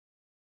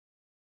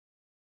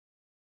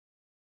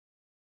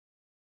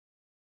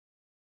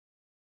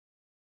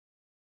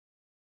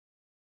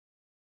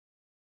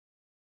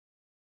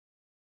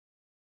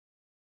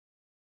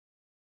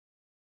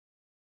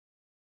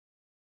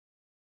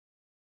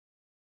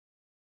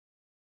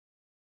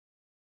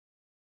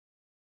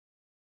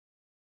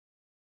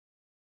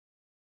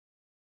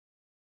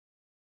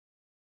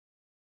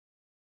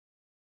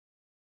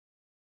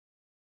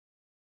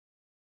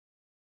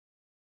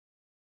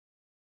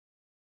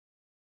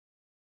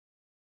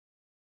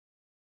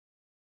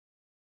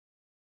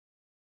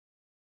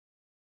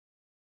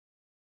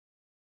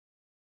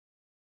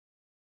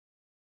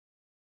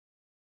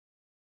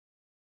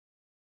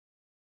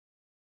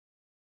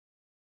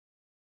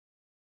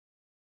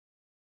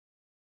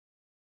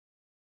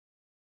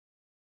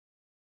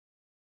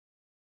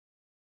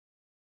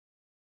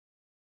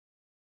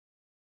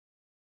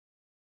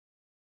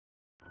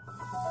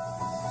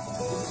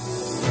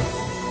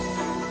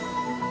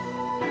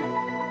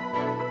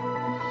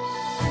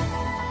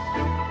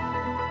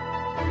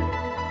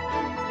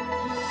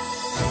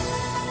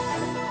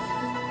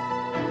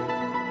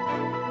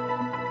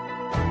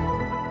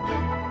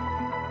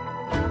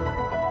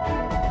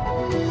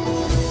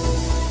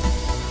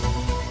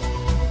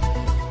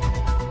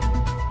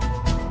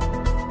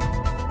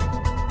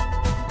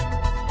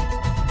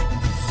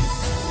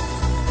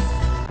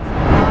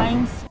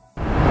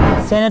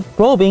Senate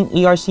probing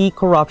ERC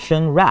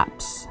corruption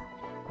raps.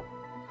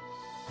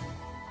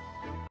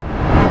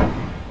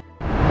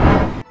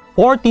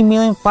 40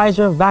 million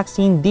Pfizer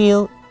vaccine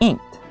deal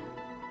inked.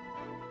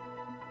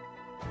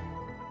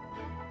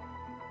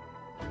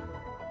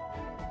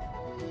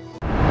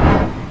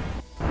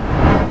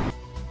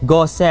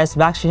 Go says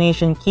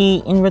vaccination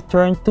key in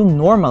return to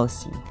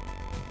normalcy.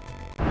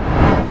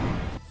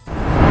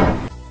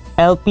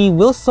 LP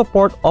will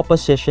support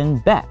opposition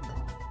bet.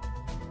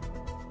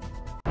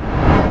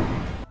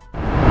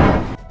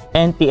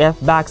 NTF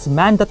backs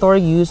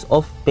mandatory use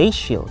of face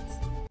shields.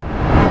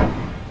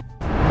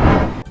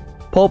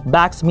 Pope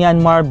backs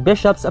Myanmar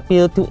bishops'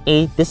 appeal to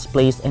aid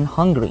displaced in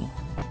Hungary.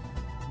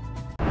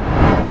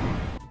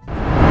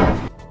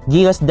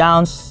 Gilas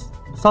downs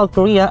South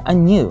Korea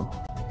anew.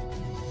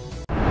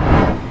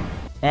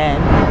 And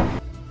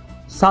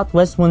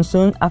southwest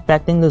monsoon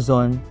affecting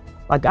Luzon,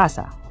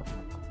 Pag-asa.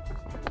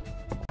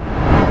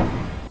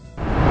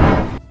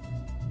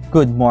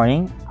 Good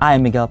morning,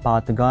 I'm Miguel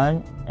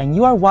Pautagon, and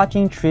you are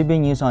watching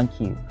Tribune News on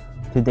Q.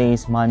 Today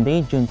is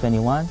Monday, June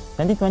 21,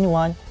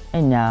 2021,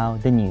 and now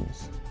the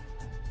news.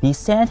 The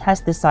Senate has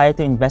decided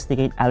to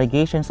investigate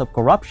allegations of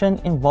corruption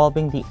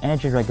involving the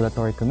Energy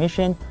Regulatory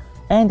Commission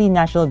and the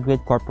National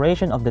Grid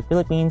Corporation of the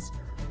Philippines,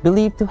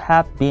 believed to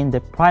have been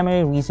the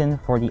primary reason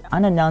for the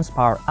unannounced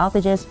power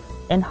outages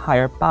and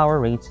higher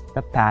power rates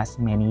the past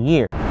many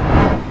years.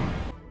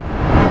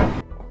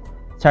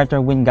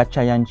 Senator Win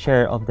Gatchalian,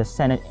 chair of the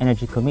Senate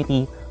Energy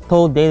Committee,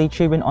 told Daily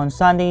Tribune on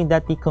Sunday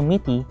that the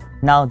committee,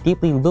 now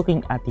deeply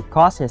looking at the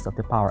causes of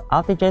the power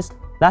outages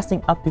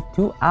lasting up to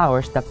 2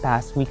 hours the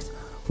past weeks,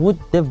 would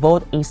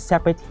devote a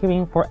separate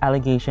hearing for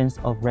allegations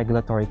of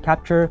regulatory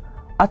capture,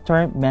 a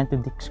term meant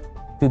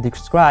to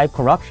describe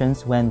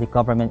corruptions when the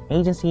government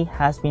agency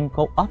has been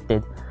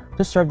co-opted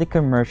to serve the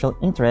commercial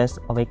interests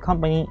of a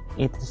company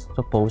it is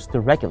supposed to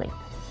regulate.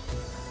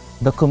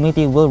 The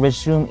committee will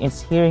resume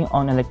its hearing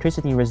on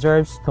electricity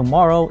reserves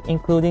tomorrow,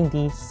 including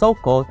the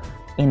so-called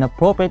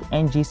inappropriate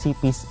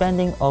NGCP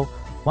spending of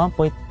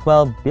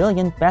 1.12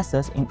 billion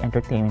pesos in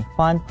entertainment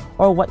fund,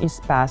 or what is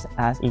passed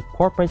as a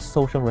corporate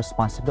social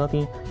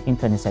responsibility in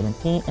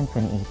 2017 and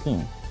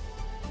 2018.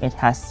 It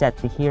has set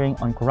the hearing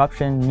on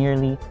corruption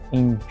nearly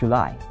in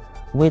July,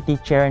 with the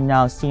chair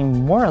now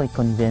seem morally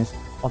convinced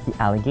of the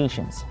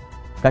allegations.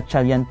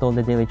 Gatchalian told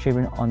the Daily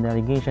Tribune on the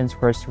allegations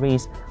first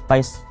raised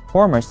by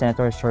former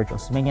Senator Serge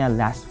Osmeña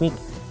last week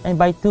and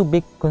by two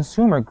big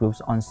consumer groups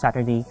on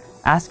Saturday,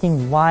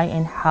 asking why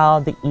and how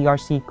the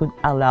ERC could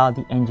allow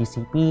the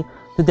NGCP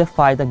to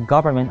defy the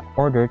government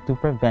order to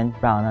prevent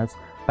brownouts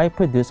by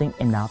producing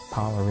enough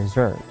power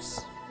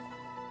reserves.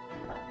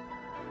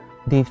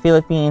 The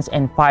Philippines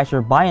and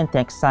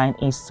Pfizer-BioNTech signed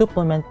a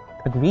supplement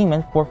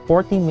agreement for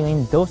 40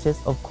 million doses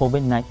of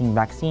COVID-19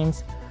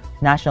 vaccines,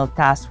 National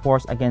Task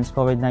Force Against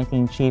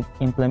COVID-19 Chief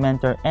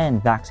Implementer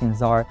and Vaccine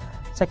Czar,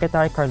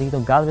 Secretary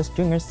Carlito Galvez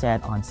Jr.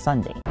 said on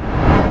Sunday.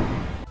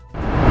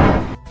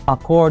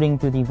 According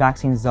to the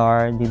Vaccine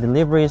Czar, the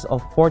deliveries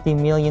of 40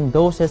 million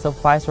doses of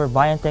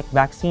Pfizer-BioNTech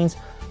vaccines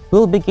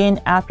will begin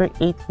after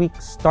 8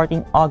 weeks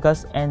starting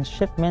August, and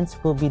shipments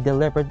will be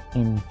delivered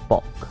in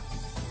bulk.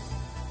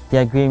 The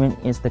agreement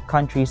is the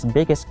country's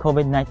biggest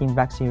COVID-19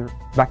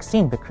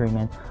 vaccine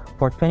procurement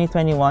for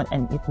 2021,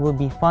 and it will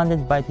be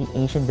funded by the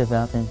Asian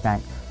Development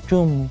Bank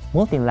through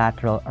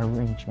multilateral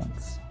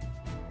arrangements.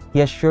 He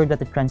assured that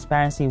the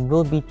transparency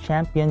will be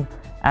championed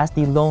as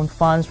the loan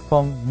funds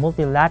from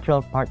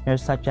multilateral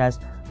partners such as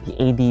the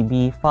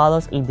ADB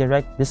follows a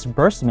direct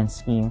disbursement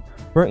scheme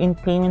wherein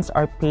payments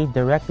are paid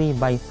directly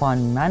by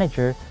fund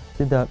manager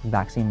to the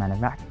vaccine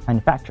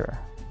manufacturer.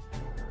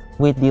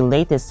 With the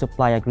latest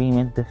supply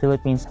agreement, the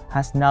Philippines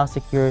has now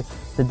secured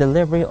the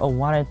delivery of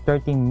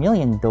 130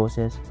 million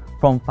doses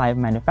from 5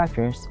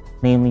 manufacturers,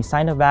 namely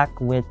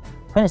Sinovac with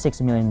 26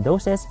 million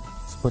doses,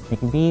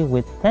 Sputnik V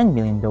with 10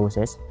 million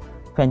doses,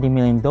 20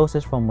 million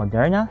doses from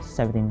Moderna,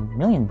 17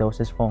 million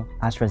doses from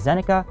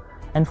AstraZeneca,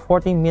 and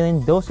 40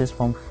 million doses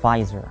from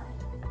Pfizer.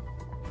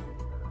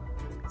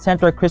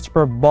 Senator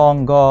Christopher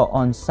Bongo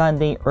on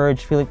Sunday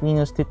urged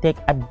Filipinos to take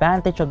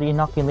advantage of the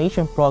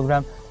inoculation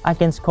program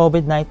against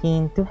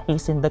COVID-19 to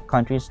hasten the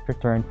country's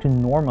return to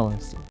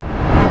normalcy.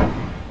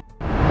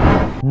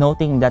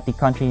 Noting that the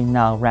country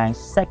now ranks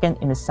second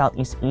in the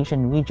Southeast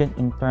Asian region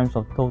in terms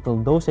of total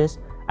doses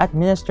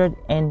administered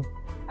and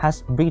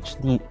has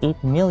breached the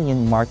 8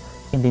 million mark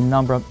in the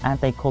number of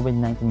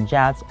anti-COVID-19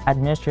 jabs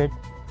administered,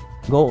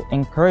 Go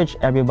encourage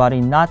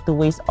everybody not to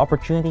waste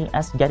opportunity,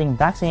 as getting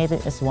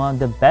vaccinated is one of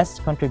the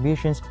best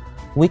contributions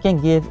we can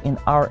give in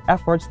our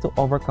efforts to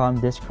overcome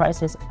this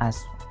crisis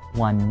as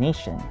one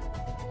nation.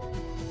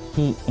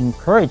 He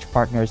encouraged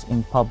partners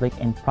in public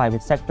and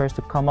private sectors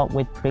to come up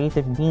with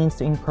creative means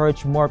to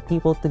encourage more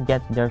people to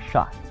get their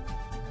shot.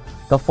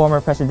 The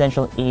former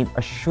presidential aide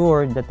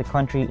assured that the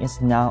country is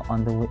now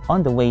on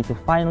the way to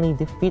finally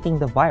defeating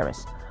the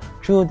virus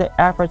through the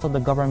efforts of the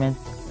government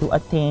to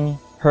attain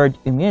herd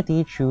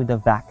immunity through the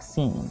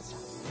vaccines.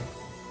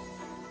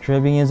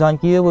 Tribune News on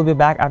Q will be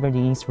back after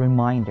these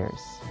reminders.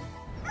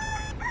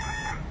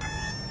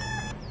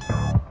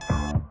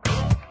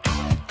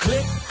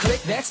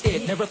 that's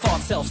it. Never thought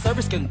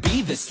self-service can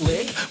be this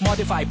slick.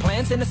 Modify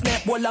plans in a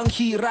snap, walang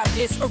hirap,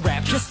 it's a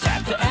wrap. Just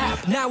tap the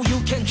app, now you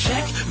can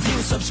check,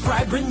 view,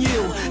 subscribe,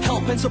 renew,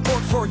 help and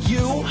support for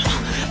you.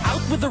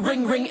 Out with the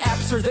Ring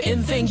apps or the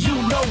in thing, you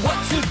know what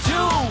to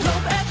do.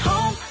 Globe at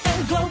home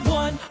and Globe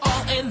One,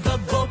 all in the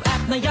Globe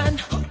app na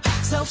yan.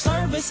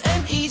 Self-service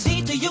and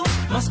easy to use,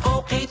 mas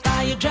okay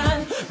tayo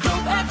dyan.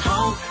 Globe at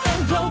home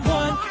and Globe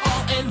One,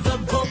 all in the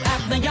Globe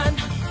app na yan.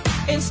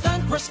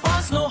 Instant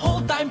response, no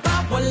hold time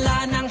pa,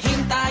 wala nang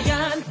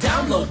hintayan.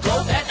 Download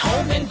Globe at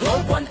home and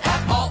Globe One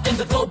app, all in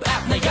the Globe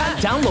app na yan.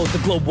 Download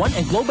the Globe One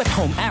and Globe at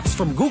home apps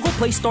from Google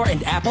Play Store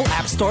and Apple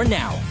App Store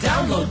now.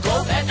 Download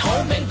Globe at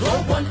home and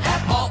Globe One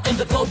app, all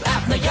in the Globe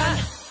app na yan.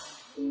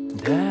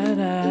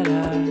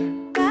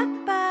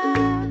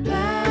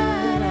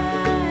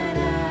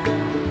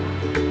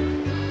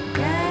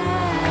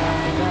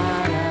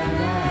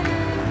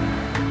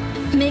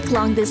 Make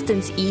long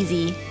distance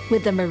easy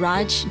with the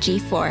Mirage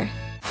G4.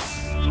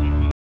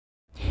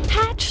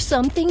 Hatch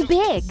something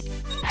big!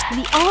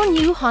 The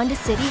all-new Honda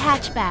City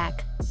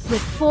hatchback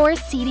with 4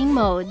 seating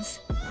modes.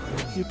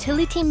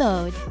 Utility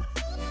mode,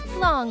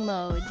 long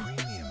mode,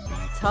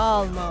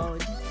 tall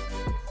mode,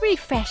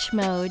 refresh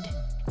mode.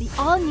 The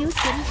all-new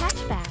City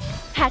hatchback.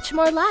 Hatch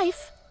more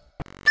life!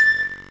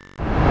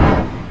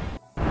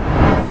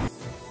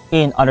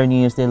 In other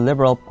news, the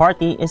Liberal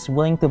Party is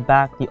willing to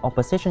back the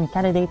opposition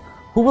candidate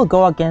who will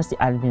go against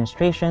the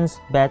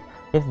administration's bet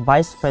if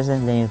Vice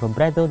President Leni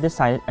Robredo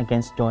decided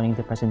against joining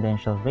the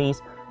presidential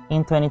race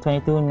in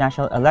 2022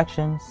 national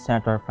election,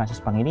 Senator Francis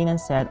Pangilinan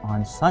said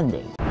on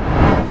Sunday.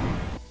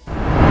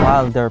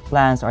 While their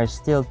plans are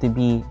still to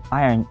be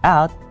ironed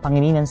out,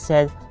 Pangilinan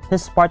said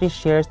his party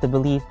shares the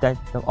belief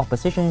that the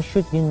opposition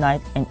should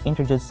unite and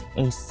introduce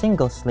a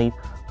single slate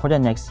for the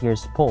next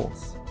year's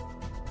polls.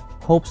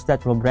 Hopes that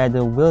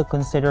Robredo will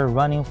consider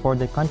running for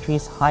the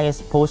country's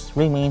highest post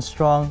remain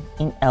strong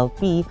in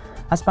LP,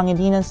 as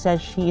Pangilinan said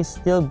she is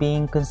still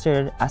being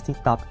considered as the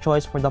top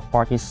choice for the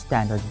party's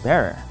standard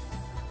bearer.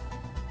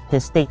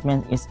 His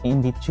statement is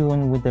in the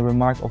tune with the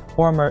remark of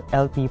former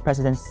LP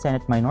President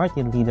Senate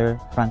Minority Leader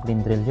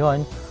Franklin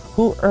Drilon,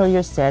 who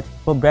earlier said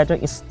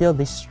Robredo is still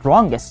the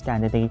strongest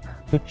candidate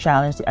to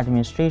challenge the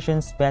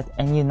administration's bet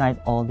and unite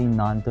all the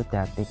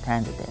non-Duterte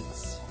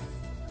candidates.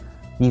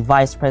 The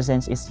Vice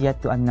President is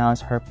yet to announce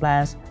her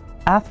plans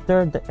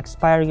after the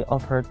expiry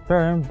of her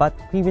term, but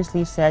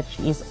previously said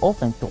she is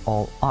open to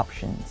all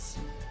options.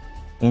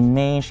 In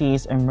May, she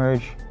is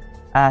emerged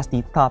as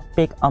the top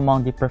pick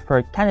among the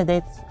preferred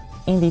candidates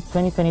in the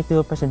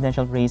 2022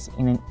 presidential race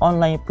in an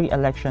online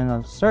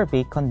pre-electional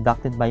survey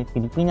conducted by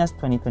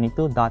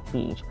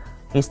Filipinas2022.ph,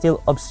 a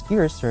still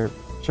obscure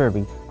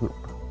survey group.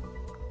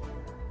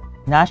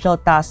 National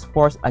Task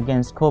Force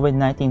Against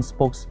COVID-19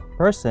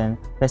 spokesperson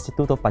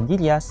Restituto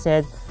Padilla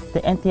said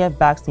the NTF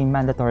backs the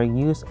mandatory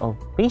use of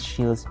face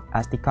shields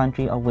as the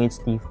country awaits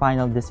the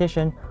final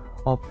decision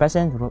of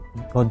President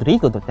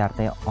Rodrigo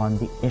Duterte on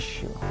the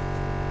issue.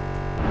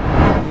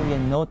 Padilla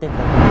noted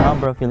that the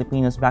number of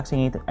Filipinos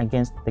vaccinated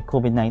against the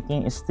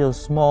COVID-19 is still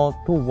small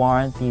to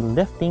warrant the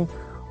lifting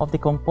of the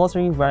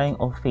compulsory wearing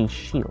of face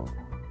shield.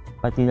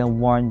 Padilla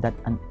warned that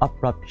an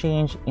abrupt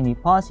change in the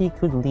policy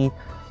could lead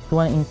to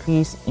an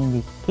increase in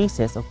the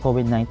cases of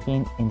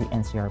COVID-19 in the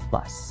NCR+.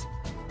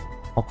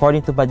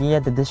 According to Padilla,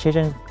 the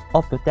decision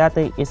of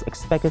Duterte is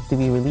expected to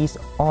be released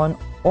on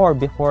or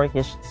before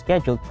his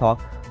scheduled talk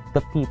to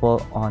the people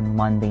on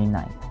Monday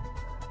night.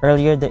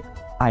 Earlier, the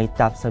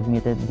ITAP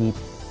submitted to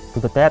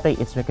Duterte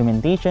its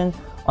recommendation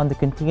on the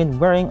continued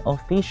wearing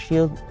of face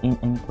shield in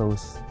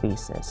enclosed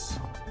spaces.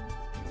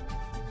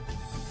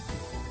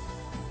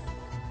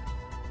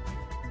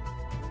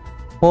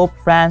 Pope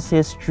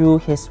Francis drew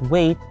his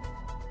weight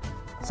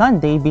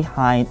Sunday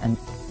behind an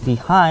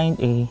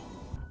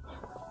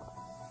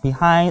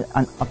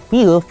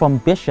appeal from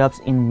bishops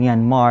in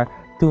Myanmar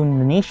to the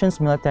nation's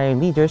military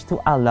leaders to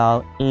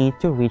allow aid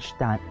to reach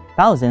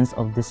thousands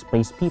of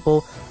displaced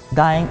people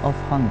dying of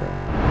hunger.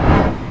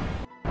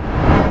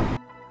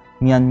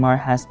 Myanmar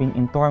has been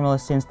in turmoil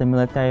since the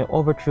military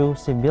overthrew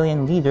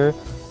civilian leader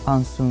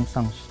Aung San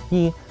Suu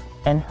Kyi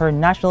and her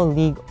National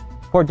League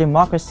for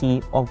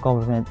Democracy of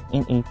government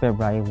in a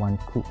February 1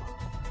 coup.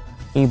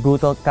 A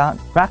brutal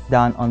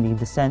crackdown on the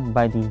dissent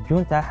by the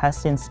junta has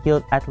since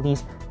killed at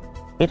least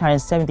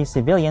 870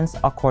 civilians,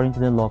 according to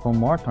the local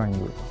monitoring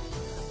group.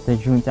 The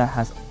junta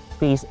has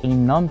faced a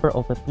number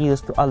of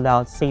appeals to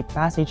allow safe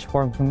passage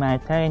for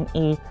humanitarian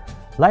aid.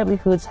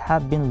 Livelihoods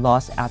have been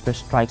lost after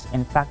strikes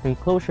and factory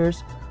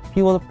closures.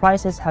 Fuel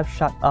prices have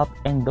shot up,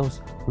 and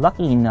those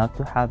lucky enough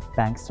to have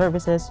bank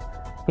services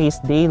face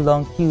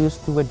day-long queues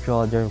to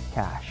withdraw their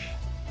cash.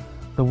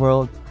 The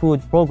World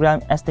Food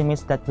Programme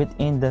estimates that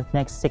within the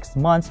next 6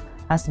 months,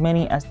 as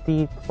many as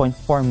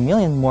 3.4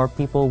 million more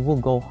people will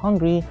go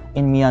hungry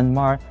in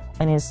Myanmar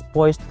and is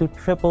poised to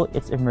triple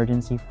its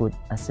emergency food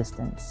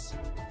assistance.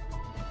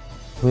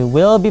 We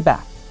will be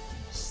back.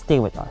 Stay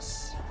with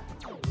us.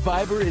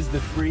 Viber is the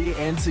free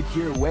and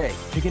secure way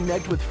to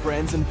connect with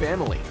friends and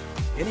family,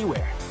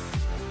 anywhere.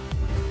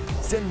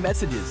 Send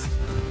messages,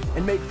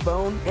 and make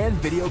phone and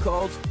video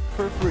calls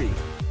for free.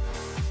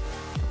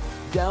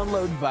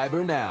 Download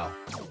Viber now.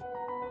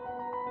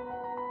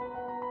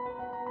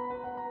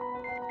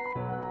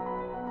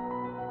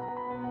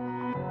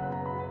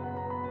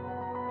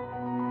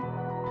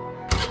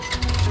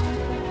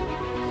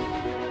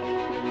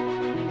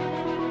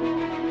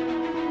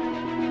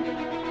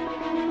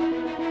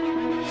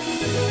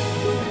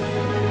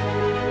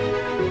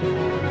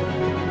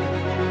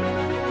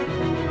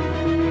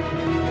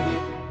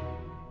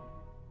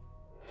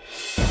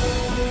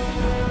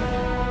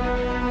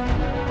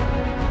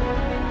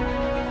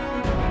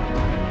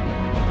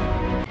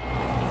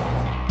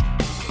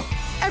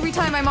 Every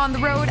time I'm on the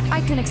road,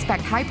 I can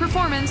expect high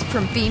performance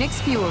from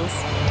Phoenix Fuels.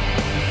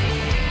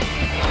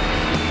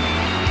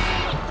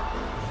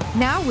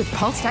 Now with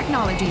Pulse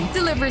technology,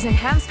 delivers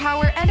enhanced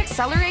power and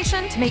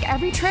acceleration to make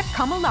every trip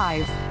come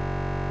alive.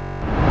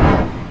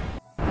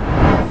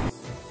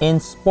 In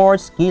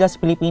sports, Gilas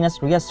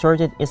Pilipinas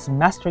reasserted its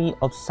mastery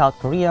of South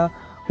Korea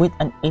with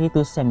an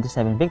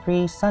 82-77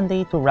 victory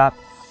Sunday to wrap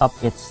up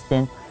its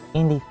stint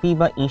in the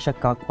FIBA Asia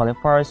Cup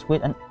qualifiers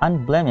with an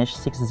unblemished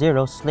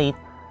 6-0 slate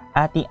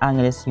at the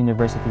Angeles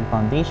University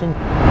Foundation,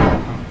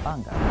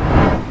 Pampanga.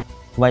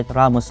 Dwight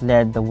Ramos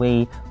led the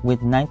way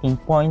with 19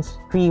 points,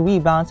 3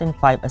 rebounds, and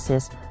 5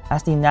 assists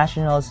as the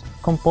Nationals,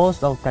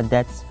 composed of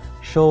cadets,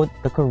 showed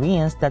the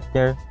Koreans that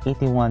their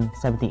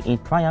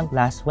 81-78 triumph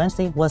last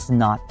Wednesday was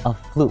not a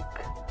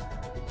fluke.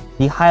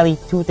 The highly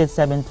touted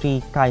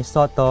 7-3 Kai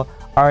Soto,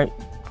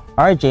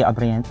 RJ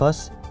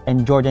Abrientos,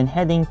 and Jordan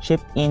Heading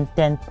chipped in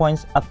 10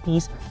 points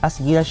apiece as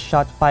Gilas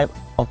shot 5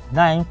 of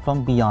 9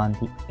 from beyond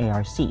the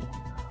ARC.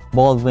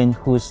 Baldwin,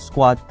 whose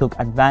squad took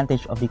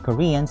advantage of the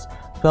Koreans'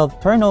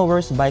 12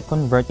 turnovers by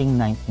converting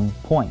 19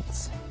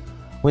 points.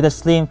 With a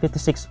slim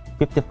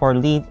 56-54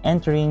 lead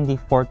entering the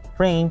fourth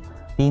frame,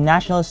 the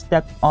Nationals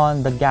stepped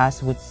on the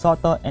gas with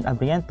Soto and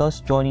Abrientos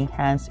joining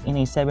hands in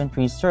a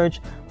 7-3 surge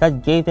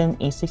that gave them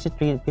a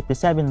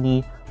 63-57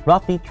 lead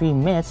roughly 3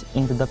 minutes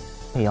into the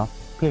payoff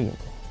period.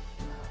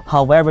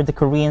 However, the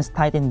Koreans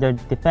tightened their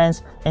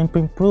defense and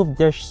improved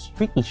their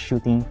streaky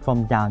shooting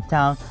from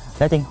downtown,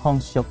 letting Hong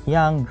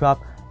Seok-yang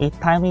drop a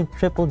timely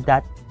triple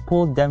that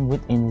pulled them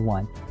within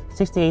one,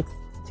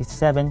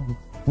 68-67,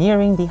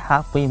 nearing the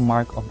halfway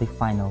mark of the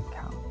final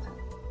count.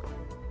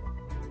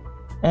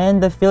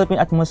 And the Philippine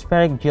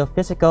Atmospheric,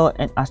 Geophysical,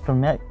 and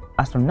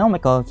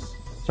Astronomical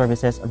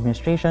Services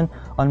Administration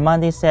on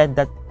Monday said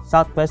that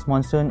southwest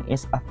monsoon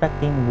is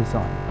affecting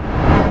Luzon.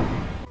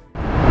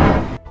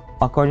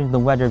 According to the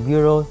Weather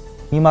Bureau,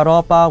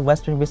 Mimaropa,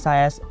 Western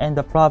Visayas, and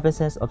the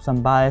provinces of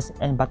Zambales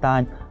and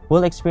Bataan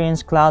will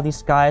experience cloudy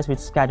skies with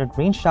scattered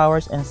rain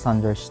showers and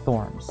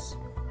thunderstorms,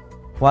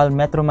 while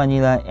Metro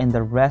Manila and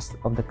the rest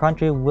of the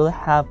country will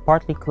have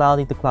partly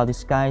cloudy to cloudy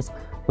skies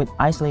with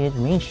isolated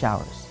rain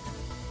showers.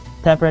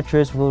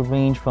 Temperatures will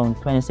range from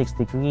 26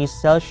 degrees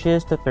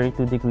Celsius to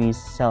 32 degrees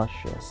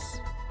Celsius.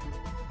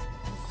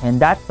 And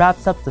that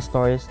wraps up the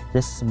stories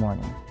this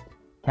morning.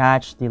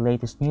 Catch the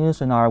latest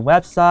news on our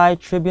website,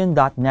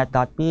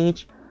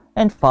 tribune.net.ph,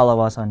 and follow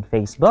us on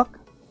Facebook,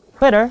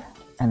 Twitter,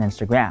 and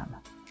Instagram.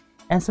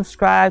 And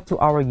subscribe to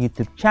our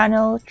YouTube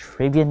channel,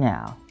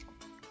 TribuneNow.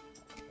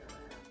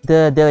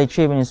 The Daily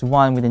Tribune is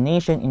one with the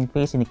nation in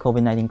facing the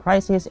COVID-19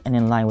 crisis, and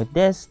in line with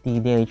this, the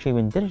Daily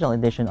Tribune digital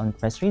edition on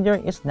Press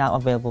Reader is now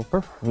available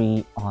for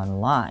free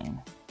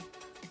online.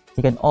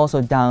 You can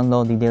also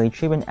download the Daily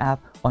Tribune app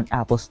on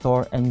Apple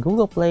Store and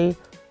Google Play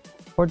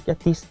for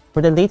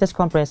the latest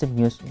comprehensive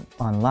news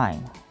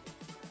online.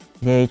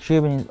 The Daily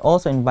Tribune is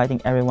also inviting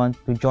everyone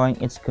to join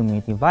its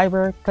community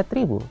Viber,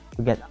 Katribu,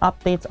 to get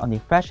updates on the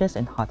freshest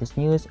and hottest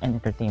news and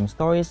entertainment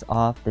stories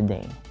of the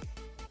day.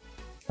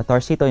 The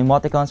Torcito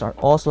emoticons are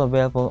also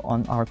available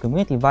on our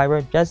community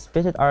Viber. Just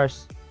visit our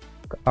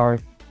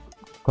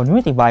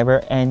community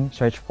Viber and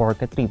search for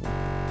Katribu.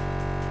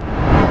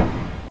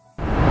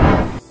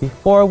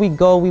 Before we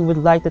go, we would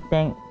like to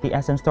thank the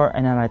SM Store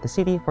and Arayta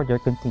City for their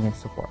continued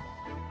support.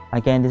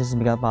 Again, this is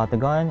Miguel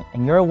Baltagon,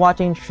 and you're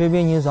watching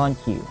Tribune News on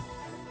Q.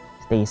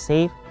 Stay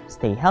safe,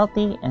 stay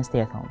healthy, and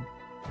stay at home.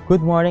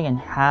 Good morning and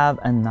have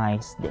a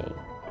nice day.